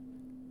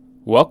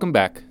Welcome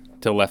back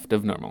to Left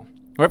of Normal,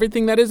 where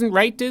everything that isn't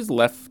right is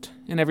left,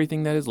 and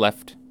everything that is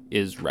left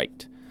is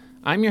right.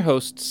 I'm your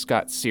host,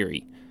 Scott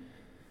Seary.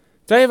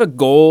 So I have a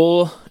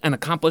goal, an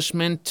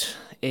accomplishment,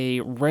 a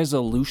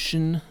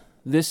resolution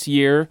this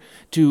year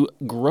to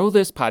grow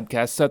this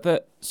podcast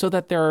so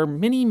that there are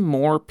many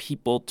more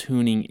people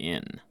tuning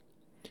in.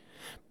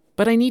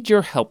 But I need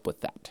your help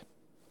with that.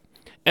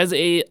 As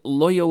a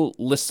loyal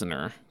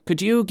listener,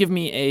 could you give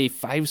me a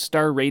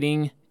 5-star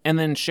rating and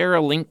then share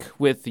a link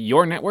with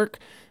your network?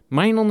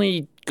 Mine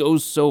only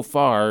goes so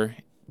far,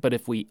 but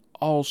if we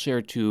all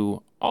share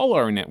to all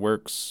our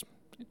networks,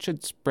 it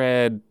should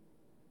spread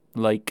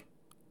like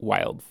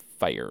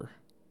wildfire,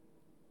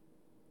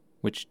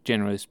 which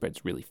generally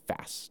spreads really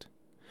fast.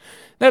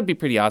 That'd be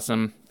pretty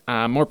awesome.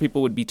 More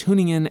people would be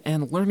tuning in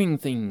and learning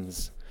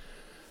things.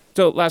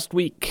 So last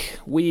week,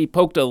 we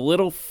poked a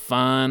little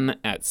fun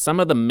at some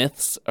of the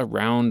myths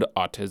around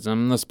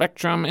autism, the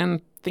spectrum,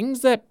 and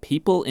things that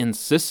people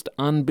insist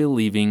on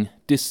believing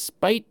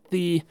despite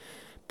the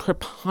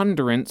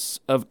preponderance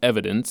of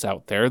evidence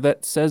out there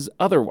that says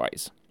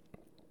otherwise.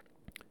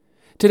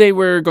 Today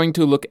we're going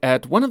to look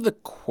at some of the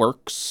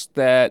quirks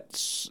that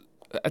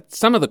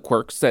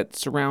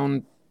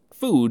surround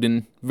food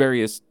and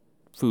various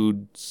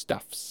food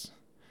stuffs.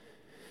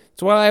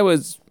 So while I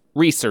was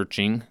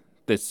researching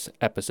this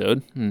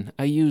episode, and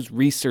I use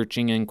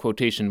researching in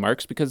quotation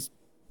marks because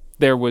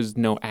there was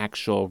no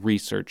actual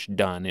research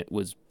done. It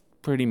was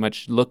pretty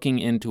much looking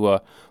into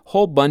a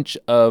whole bunch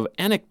of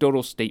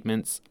anecdotal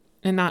statements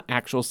and not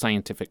actual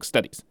scientific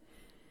studies.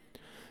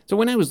 So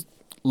when I was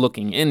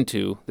looking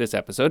into this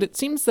episode, it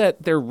seems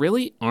that there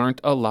really aren't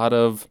a lot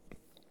of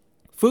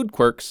food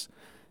quirks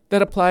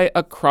that apply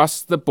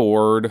across the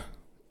board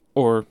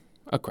or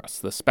across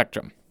the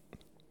spectrum.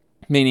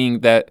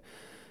 Meaning that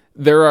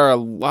there are a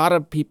lot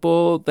of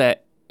people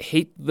that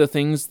hate the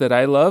things that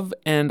I love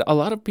and a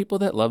lot of people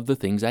that love the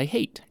things I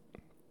hate.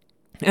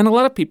 And a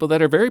lot of people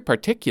that are very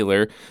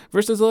particular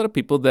versus a lot of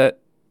people that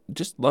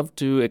just love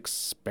to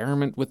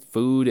experiment with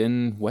food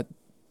and what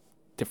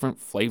different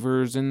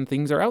flavors and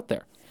things are out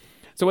there.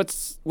 So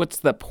what's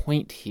the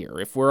point here?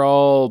 If we're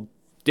all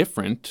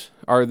different,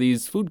 are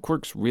these food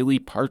quirks really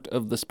part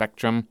of the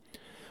spectrum?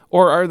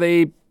 Or are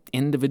they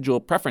individual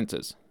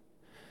preferences?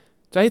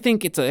 So I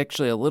think it's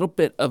actually a little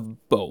bit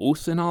of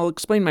both, and I'll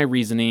explain my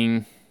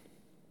reasoning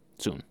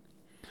soon.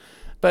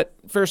 But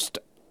first,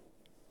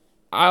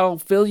 I'll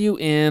fill you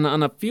in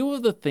on a few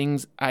of the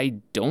things I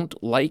don't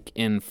like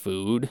in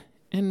food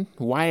and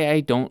why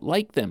I don't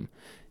like them.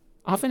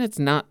 Often it's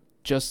not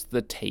just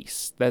the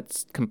taste.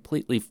 That's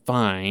completely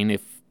fine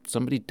if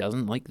somebody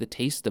doesn't like the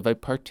taste of a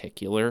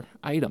particular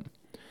item.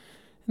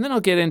 And then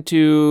I'll get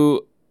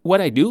into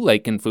what I do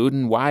like in food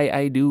and why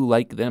I do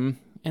like them,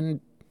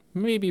 and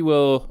maybe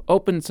we'll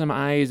open some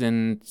eyes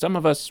and some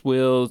of us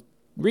will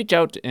reach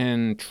out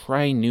and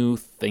try new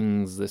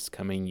things this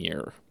coming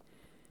year.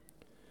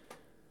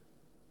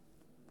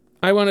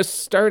 I want to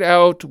start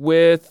out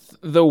with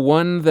the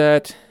one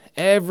that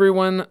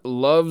everyone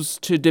loves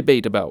to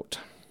debate about.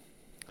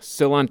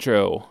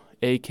 Cilantro,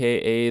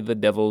 aka the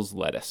devil's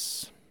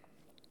lettuce.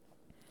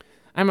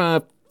 I'm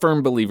a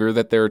firm believer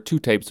that there are two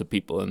types of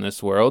people in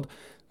this world.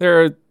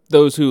 There are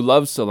those who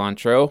love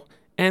cilantro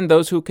and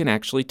those who can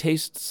actually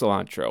taste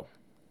cilantro.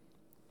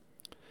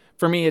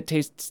 For me, it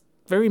tastes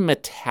very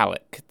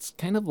metallic. It's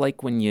kind of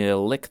like when you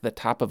lick the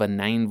top of a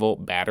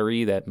 9-volt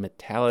battery, that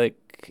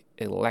metallic,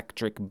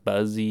 electric,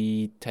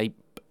 buzzy type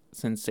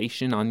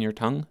sensation on your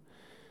tongue.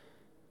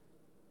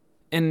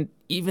 And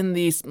even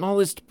the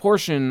smallest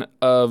portion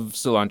of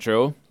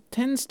cilantro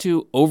tends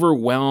to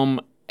overwhelm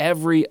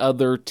every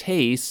other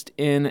taste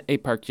in a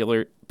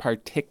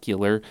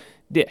particular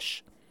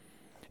dish.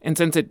 And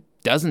since it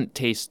doesn't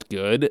taste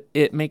good,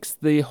 it makes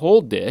the whole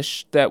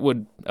dish that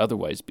would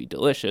otherwise be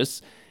delicious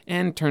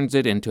and turns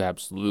it into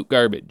absolute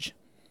garbage.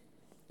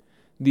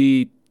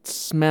 The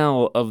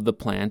smell of the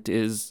plant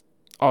is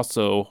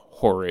also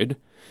horrid.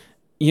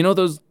 You know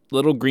those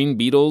little green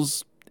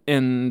beetles,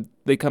 and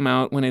they come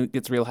out when it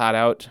gets real hot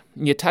out?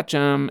 You touch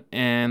them,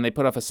 and they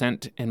put off a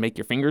scent and make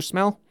your fingers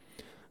smell?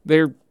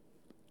 They're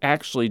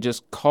actually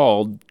just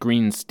called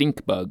green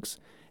stink bugs,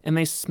 and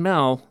they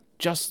smell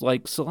just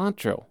like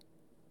cilantro.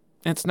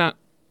 It's not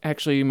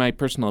actually my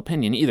personal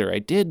opinion either. I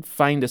did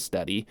find a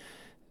study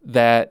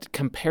that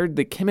compared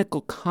the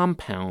chemical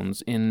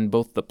compounds in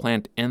both the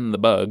plant and the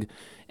bug,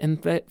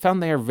 and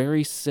found they are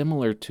very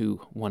similar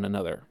to one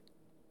another.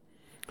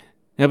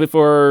 Now,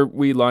 before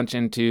we launch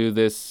into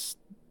this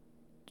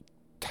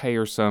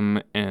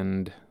tiresome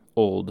and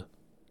old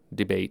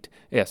debate,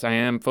 yes, I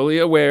am fully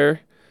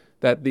aware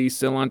that the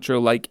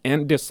cilantro like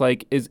and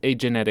dislike is a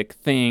genetic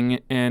thing,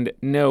 and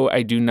no,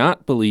 I do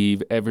not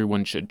believe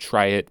everyone should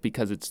try it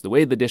because it's the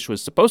way the dish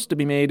was supposed to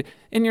be made,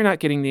 and you're not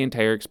getting the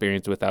entire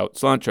experience without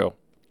cilantro.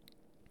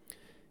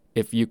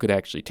 If you could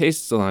actually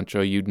taste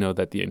cilantro, you'd know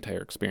that the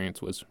entire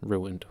experience was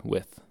ruined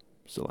with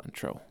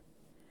cilantro.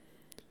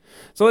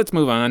 So let's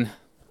move on.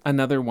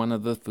 Another one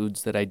of the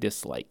foods that I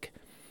dislike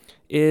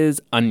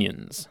is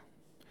onions.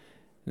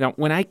 Now,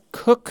 when I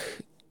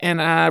cook and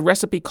a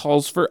recipe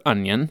calls for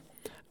onion,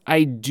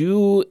 I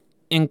do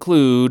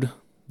include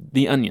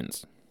the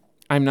onions.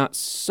 I'm not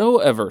so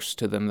averse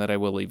to them that I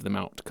will leave them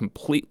out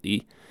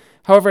completely.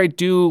 However, I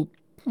do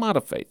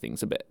modify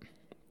things a bit.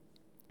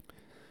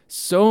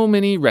 So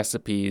many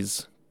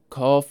recipes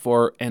call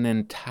for an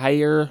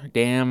entire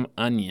damn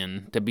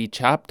onion to be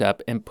chopped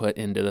up and put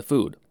into the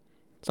food.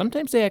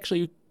 Sometimes they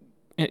actually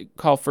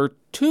call for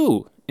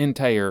 2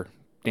 entire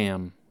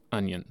damn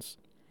onions.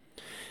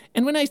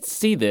 And when I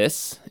see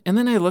this, and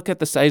then I look at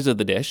the size of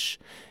the dish,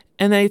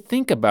 and I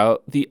think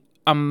about the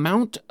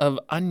amount of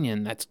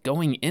onion that's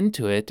going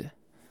into it,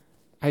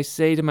 I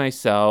say to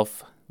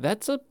myself,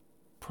 that's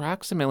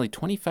approximately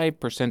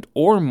 25%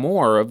 or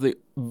more of the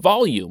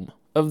volume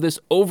of this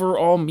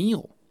overall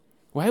meal.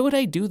 Why would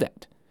I do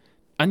that?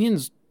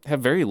 Onions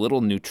have very little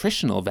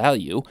nutritional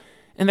value,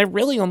 and they're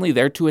really only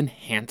there to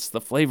enhance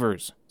the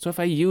flavors. So if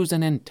I use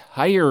an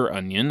entire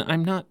onion,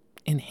 I'm not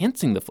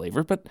enhancing the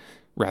flavor, but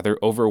rather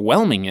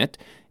overwhelming it.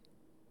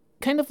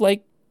 Kind of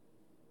like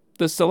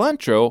the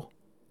cilantro,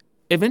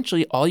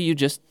 eventually all you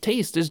just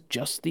taste is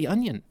just the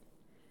onion.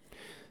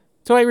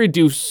 So I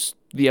reduce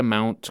the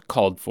amount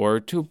called for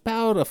to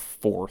about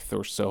 1/4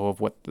 or so of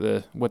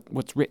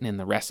what's written in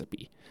the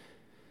recipe.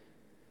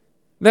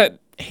 That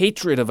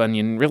hatred of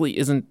onion really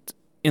isn't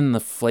in the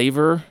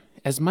flavor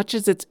as much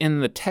as it's in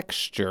the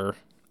texture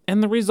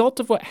and the result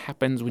of what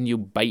happens when you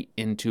bite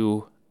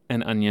into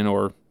an onion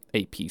or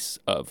a piece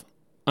of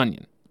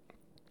onion.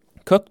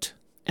 Cooked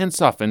and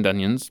softened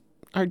onions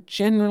are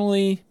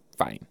generally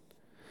fine.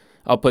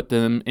 I'll put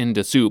them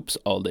into soups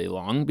all day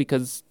long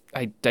because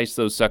I dice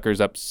those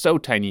suckers up so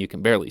tiny you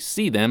can barely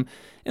see them,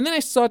 and then I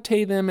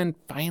saute them and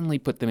finally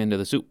put them into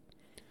the soup.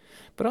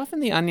 But often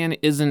the onion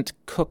isn't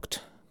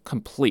cooked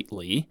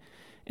completely,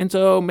 and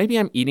so maybe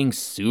I'm eating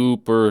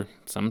soup or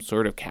some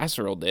sort of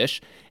casserole dish,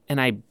 and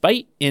I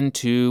bite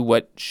into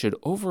what should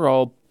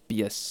overall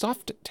be a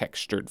soft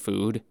textured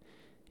food,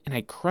 and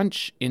I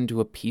crunch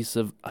into a piece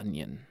of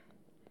onion.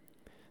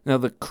 Now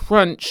the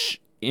crunch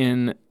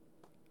in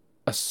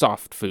a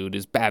soft food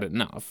is bad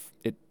enough.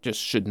 It just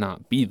should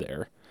not be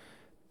there.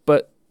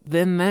 But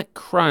then that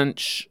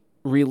crunch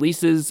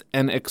releases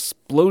an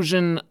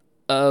explosion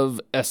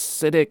of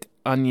acidic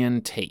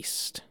onion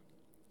taste,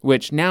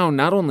 which now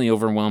not only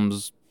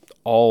overwhelms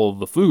all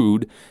the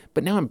food,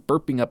 but now I'm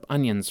burping up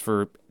onions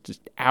for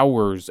just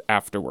hours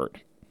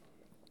afterward.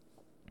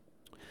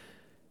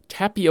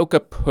 Tapioca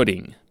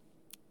pudding.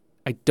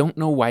 I don't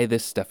know why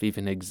this stuff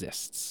even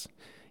exists.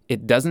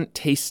 It doesn't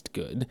taste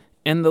good,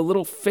 and the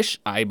little fish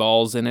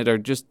eyeballs in it are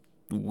just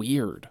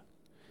weird.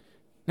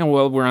 Now,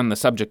 while we're on the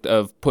subject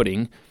of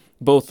pudding,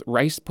 both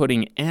rice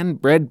pudding and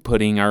bread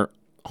pudding are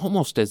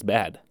almost as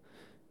bad.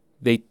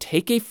 They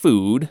take a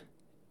food,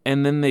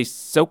 and then they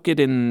soak it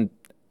in,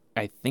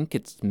 I think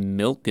it's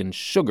milk and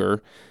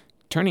sugar,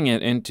 turning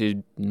it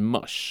into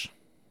mush.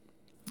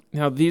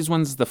 Now, these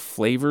ones, the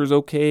flavor's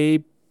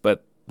okay,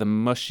 but the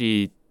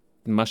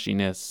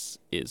mushiness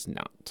is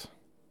not.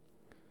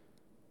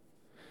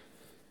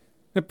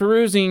 Now,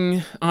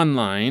 perusing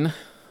online,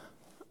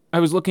 I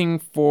was looking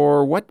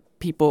for what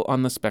people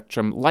on the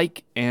spectrum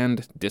like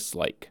and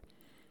dislike.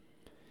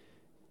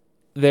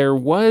 There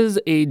was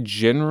a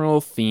general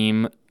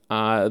theme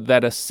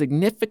that a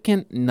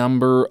significant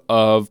number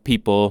of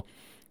people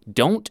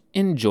don't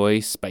enjoy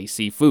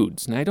spicy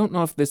foods. And I don't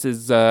know if this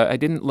is, I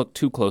didn't look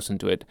too close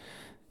into it.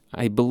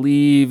 I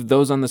believe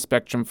those on the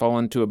spectrum fall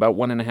into about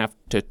 1.5%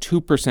 to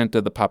 2%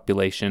 of the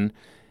population.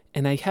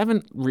 And I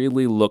haven't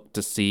really looked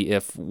to see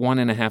if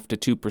 1.5%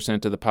 to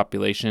 2% of the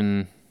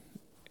population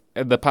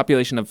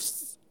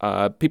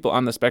of people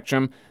on the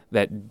spectrum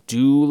that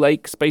do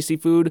like spicy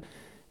food,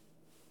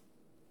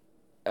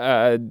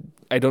 I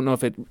don't know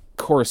if it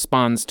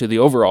corresponds to the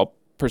overall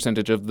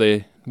percentage of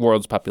the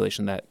world's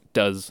population that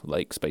does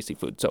like spicy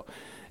food. So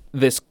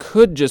this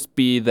could just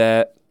be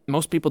that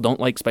most people don't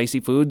like spicy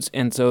foods,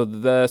 and so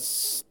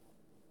those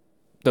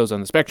on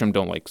the spectrum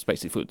don't like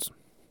spicy foods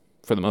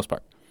for the most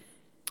part.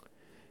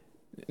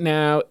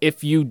 Now,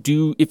 if you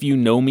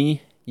know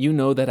me, you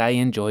know that I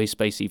enjoy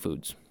spicy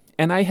foods.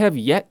 And I have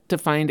yet to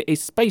find a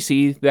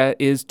spicy that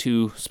is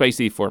too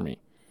spicy for me.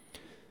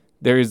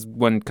 There is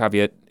one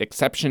caveat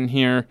exception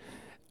here.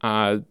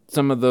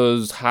 Some of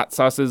those hot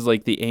sauces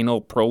like the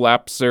anal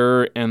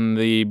prolapser and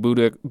the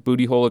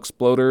booty hole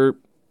exploder,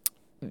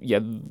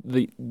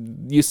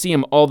 you see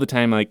them all the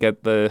time, like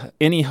at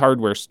any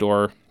hardware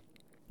store,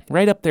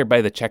 right up there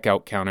by the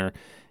checkout counter.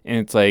 And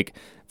it's like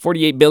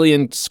 48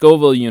 billion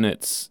Scoville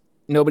units.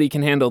 Nobody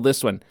can handle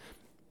this one.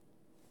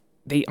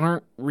 They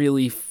aren't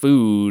really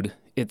food.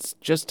 It's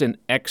just an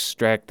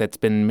extract that's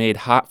been made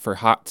hot for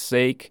hot's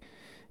sake.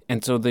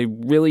 And so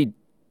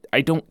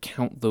I don't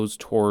count those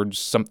towards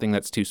something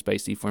that's too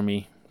spicy for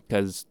me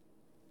because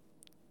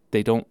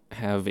they don't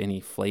have any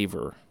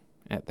flavor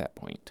at that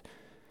point.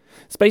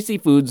 Spicy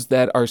foods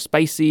that are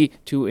spicy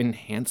to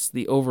enhance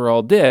the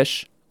overall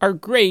dish are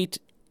great,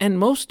 and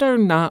most are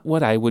not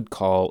what I would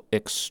call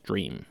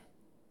extreme.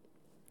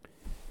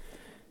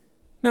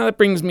 Now that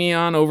brings me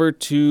on over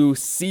to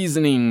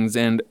seasonings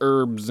and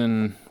herbs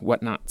and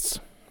whatnots.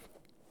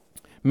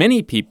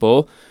 Many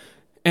people,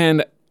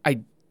 and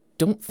I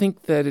don't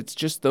think that it's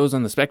just those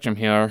on the spectrum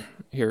here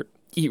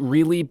eat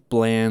really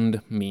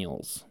bland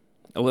meals.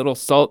 A little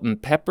salt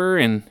and pepper,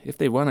 and if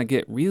they want to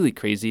get really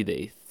crazy,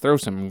 they throw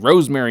some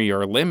rosemary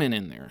or lemon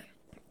in there.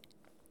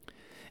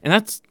 And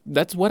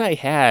that's what I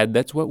had.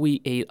 That's what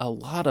we ate a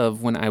lot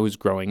of when I was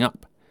growing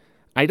up.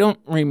 I don't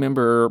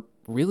remember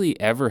really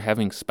ever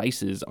having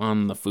spices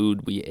on the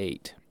food we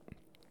ate.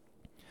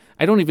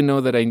 I don't even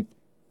know that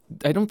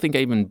I don't think I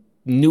even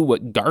knew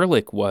what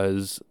garlic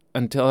was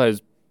until I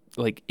was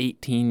like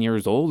 18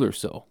 years old or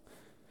so.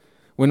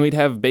 When we'd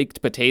have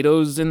baked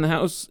potatoes in the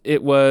house,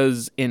 it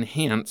was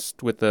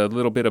enhanced with a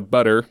little bit of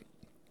butter,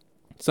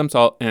 some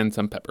salt, and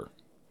some pepper.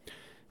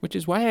 Which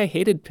is why I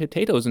hated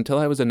potatoes until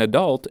I was an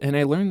adult, and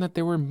I learned that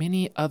there were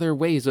many other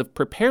ways of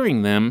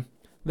preparing them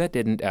that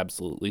didn't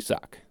absolutely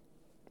suck.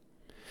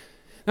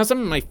 Now,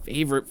 some of my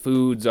favorite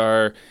foods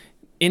are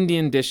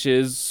Indian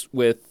dishes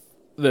with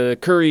the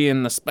curry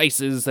and the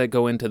spices that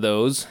go into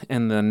those,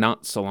 and the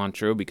not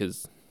cilantro,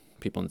 because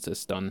people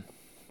insist on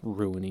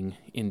ruining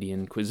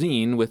Indian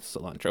cuisine with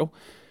cilantro.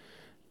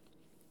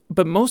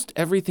 But most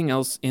everything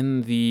else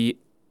in the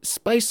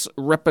spice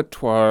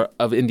repertoire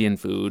of Indian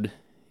food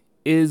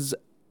is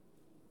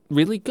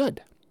really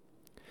good.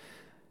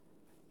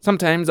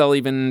 Sometimes I'll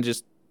even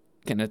just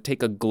kind of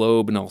take a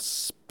globe and I'll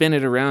spin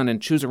it around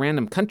and choose a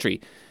random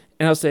country.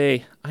 And I'll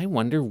say, I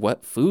wonder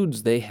what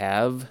foods they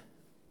have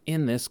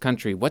in this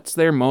country. What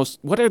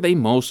are they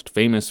most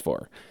famous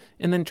for?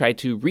 And then try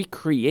to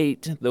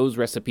recreate those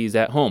recipes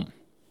at home.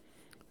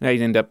 I'd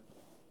end up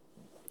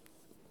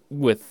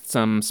with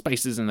some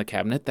spices in the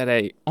cabinet that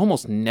I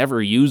almost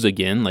never use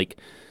again, like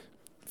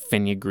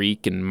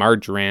fenugreek and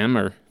marjoram,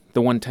 or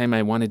the one time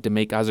I wanted to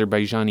make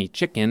Azerbaijani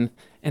chicken,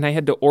 and I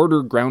had to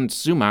order ground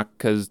sumac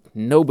because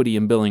nobody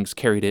in Billings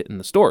carried it in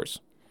the stores.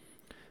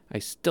 I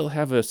still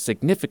have a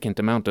significant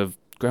amount of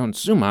ground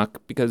sumac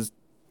because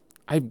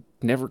I've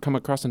never come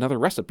across another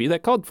recipe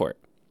that called for it.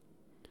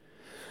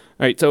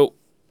 All right, so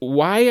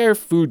why are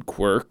food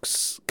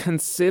quirks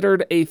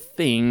considered a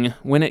thing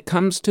when it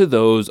comes to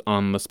those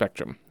on the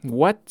spectrum?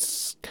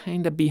 What's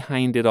kind of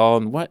behind it all,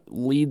 and what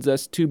leads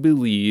us to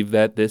believe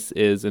that this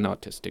is an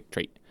autistic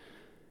trait?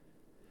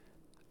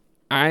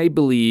 I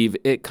believe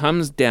it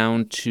comes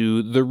down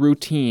to the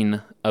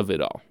routine of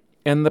it all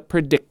and the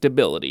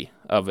predictability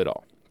of it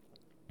all.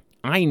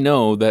 I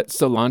know that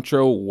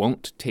cilantro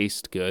won't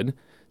taste good,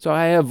 so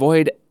I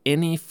avoid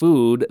any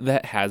food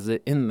that has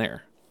it in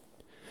there.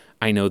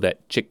 I know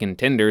that chicken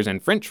tenders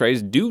and french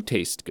fries do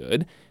taste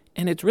good,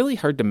 and it's really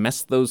hard to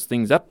mess those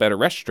things up at a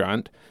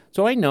restaurant,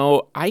 so I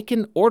know I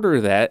can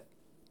order that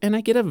and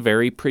I get a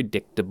very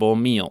predictable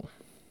meal.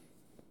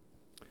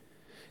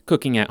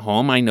 Cooking at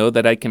home, I know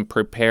that I can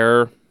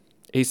prepare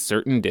a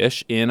certain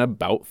dish in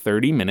about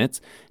 30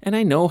 minutes, and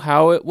I know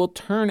how it will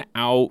turn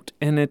out,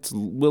 and it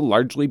will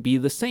largely be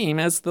the same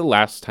as the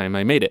last time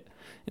I made it.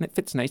 And it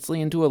fits nicely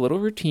into a little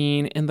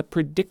routine and the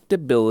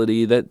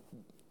predictability that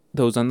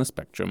those on the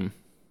spectrum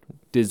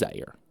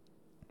desire.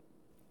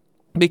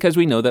 Because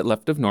we know that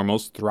left of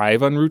normals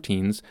thrive on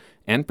routines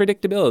and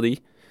predictability,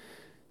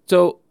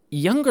 so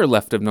younger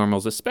left of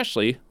normals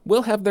especially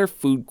will have their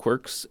food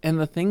quirks and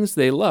the things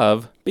they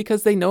love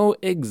because they know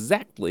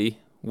exactly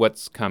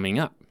what's coming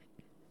up.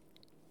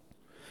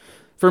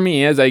 For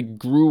me, as I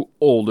grew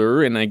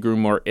older and I grew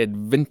more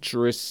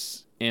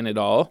adventurous in it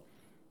all,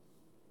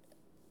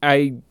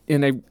 I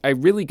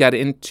really got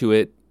into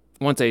it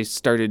once I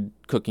started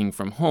cooking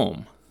from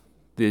home.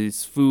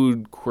 These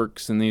food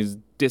quirks and these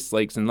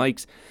dislikes and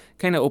likes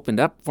kind of opened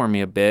up for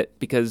me a bit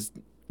because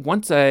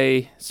once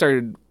I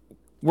started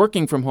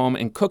working from home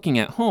and cooking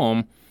at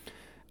home,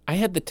 I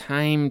had the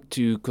time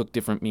to cook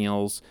different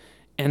meals,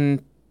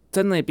 and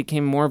suddenly it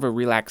became more of a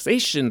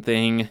relaxation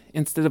thing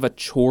instead of a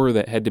chore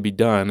that had to be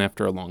done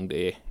after a long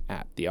day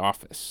at the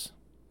office.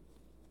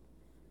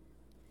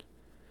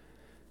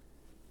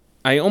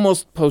 I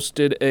almost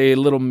posted a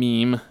little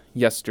meme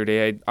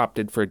yesterday. I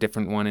opted for a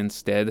different one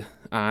instead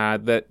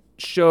that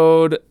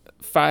showed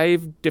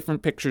 5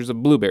 different pictures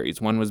of blueberries.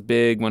 One was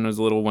big, one was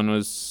little, one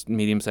was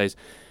medium size.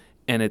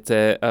 And it's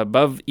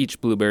above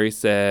each blueberry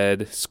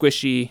said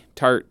squishy,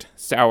 tart,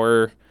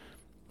 sour,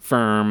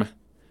 firm.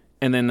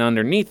 And then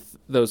underneath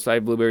those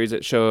 5 blueberries,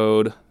 it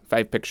showed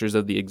 5 pictures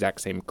of the exact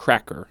same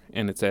cracker.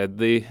 And it said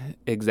the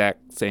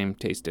exact same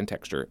taste and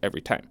texture every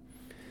time.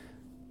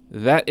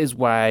 That is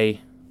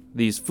why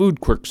these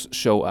food quirks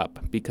show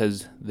up,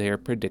 because they are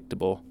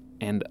predictable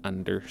and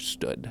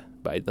understood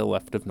by the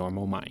left of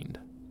normal mind.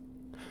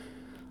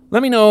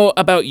 Let me know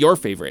about your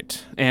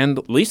favorite and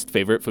least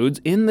favorite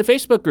foods in the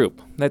Facebook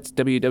group. That's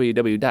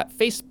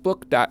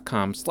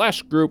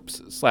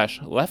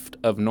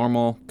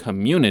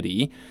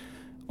www.facebook.com/groups/leftofnormalcommunity,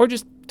 or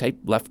just type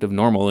left of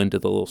normal into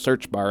the little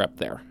search bar up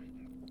there.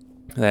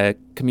 The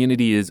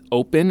community is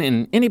open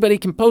and anybody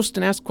can post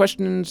and ask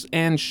questions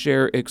and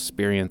share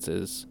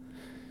experiences.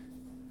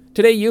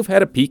 Today you've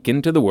had a peek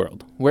into the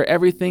world where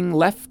everything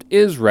left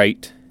is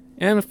right,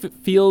 and if it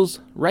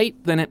feels right,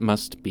 then it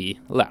must be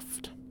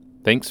left.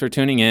 Thanks for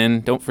tuning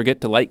in. Don't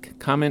forget to like,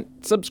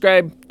 comment,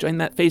 subscribe, join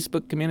that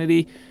Facebook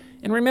community.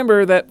 And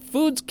remember that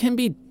foods can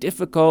be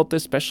difficult,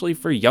 especially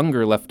for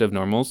younger left of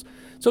normals.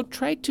 So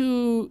try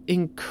to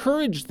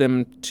encourage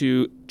them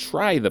to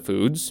try the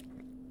foods.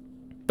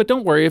 But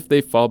don't worry if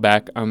they fall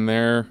back on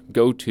their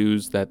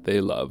go-tos that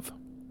they love.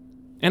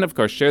 And of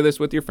course, share this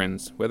with your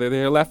friends, whether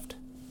they are left,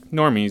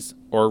 normies,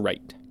 or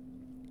right.